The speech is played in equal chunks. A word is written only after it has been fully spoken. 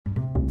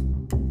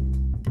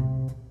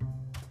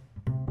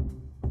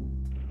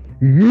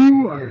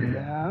You are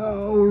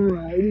now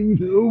riding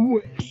the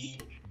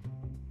wave.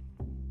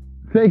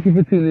 Thank you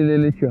for tuning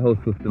in. It's your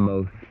host with the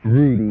most,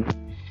 Rudy.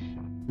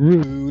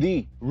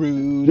 Rudy.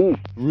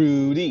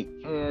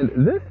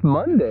 And this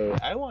Monday,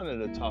 I wanted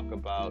to talk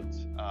about,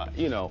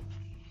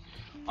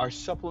 are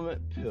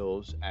supplement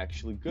pills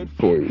actually good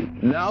for you?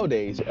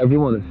 Nowadays,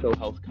 everyone is so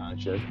health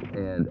conscious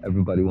and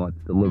everybody wants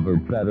to live a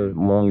better,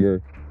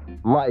 longer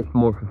life,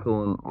 more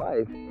fulfilling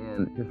life.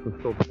 And just with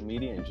social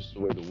media and just the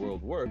way the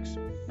world works,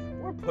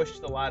 we're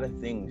pushed a lot of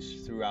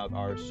things throughout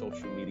our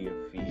social media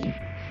feed.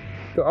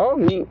 So are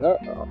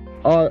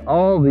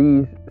all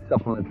these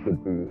supplements good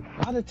for you?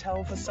 How to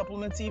tell if a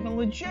supplement's even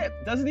legit?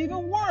 Does it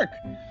even work?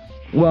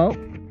 Well,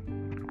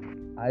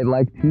 I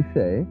like to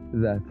say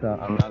that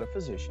I'm not a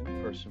physician,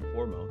 first and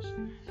foremost.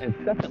 And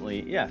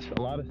secondly, yes,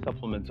 a lot of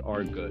supplements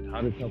are good.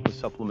 How to tell if a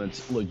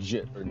supplement's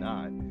legit or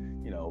not?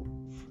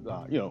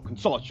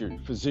 Consult your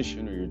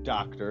physician or your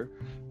doctor,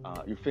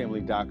 your family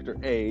doctor.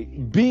 A.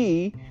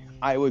 B.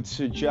 I would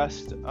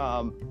suggest,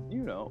 if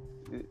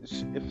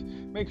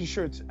making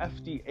sure it's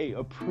FDA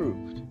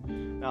approved.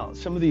 Now,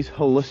 some of these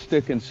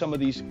holistic and some of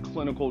these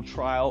clinical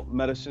trial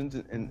medicines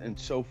and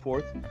so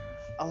forth,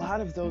 a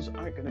lot of those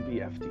aren't going to be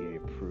FDA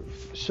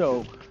approved.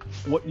 So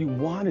what you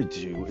want to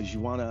do is you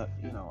want to,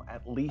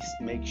 at least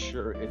make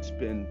sure it's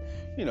been,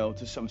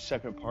 to some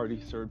second party,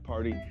 third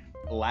party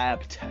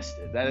lab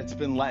tested, that it's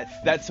been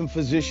that some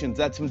physicians,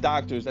 that some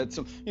doctors, that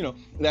some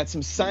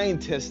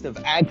scientists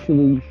have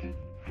actually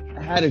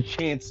had a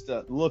chance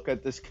to look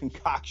at this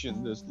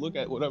concoction, look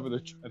at whatever they're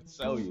trying to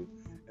sell you,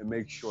 and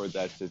make sure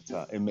that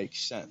it makes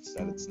sense,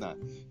 that it's not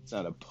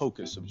a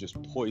pocus of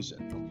just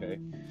poison. Okay,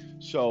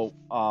 so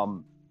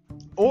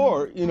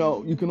or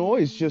you can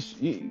always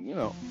just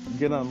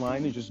get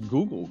online and just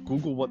Google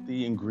what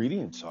the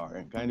ingredients are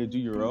and kind of do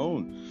your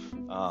own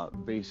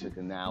basic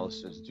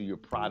analysis, do your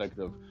product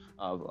of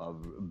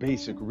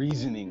basic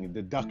reasoning,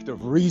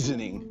 deductive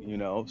reasoning.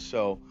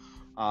 So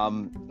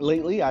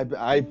lately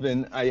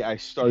I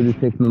started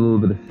taking a little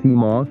bit of sea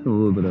moss and a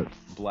little bit of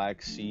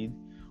black seed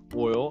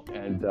oil,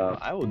 and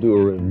I will do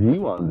a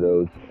review on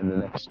those in the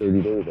next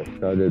 30 days. I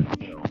started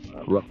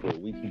roughly a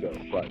week ago,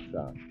 but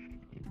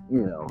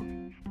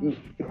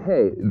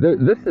hey,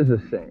 this is a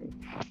saying: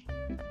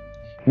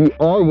 you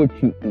are what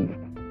you eat.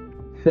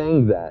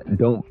 Saying that,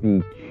 don't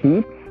be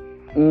cheap,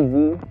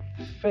 easy,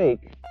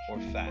 fake, or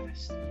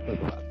fast.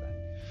 Think about that.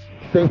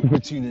 Thank you for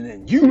tuning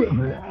in. You have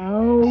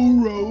now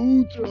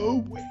rode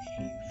the wave.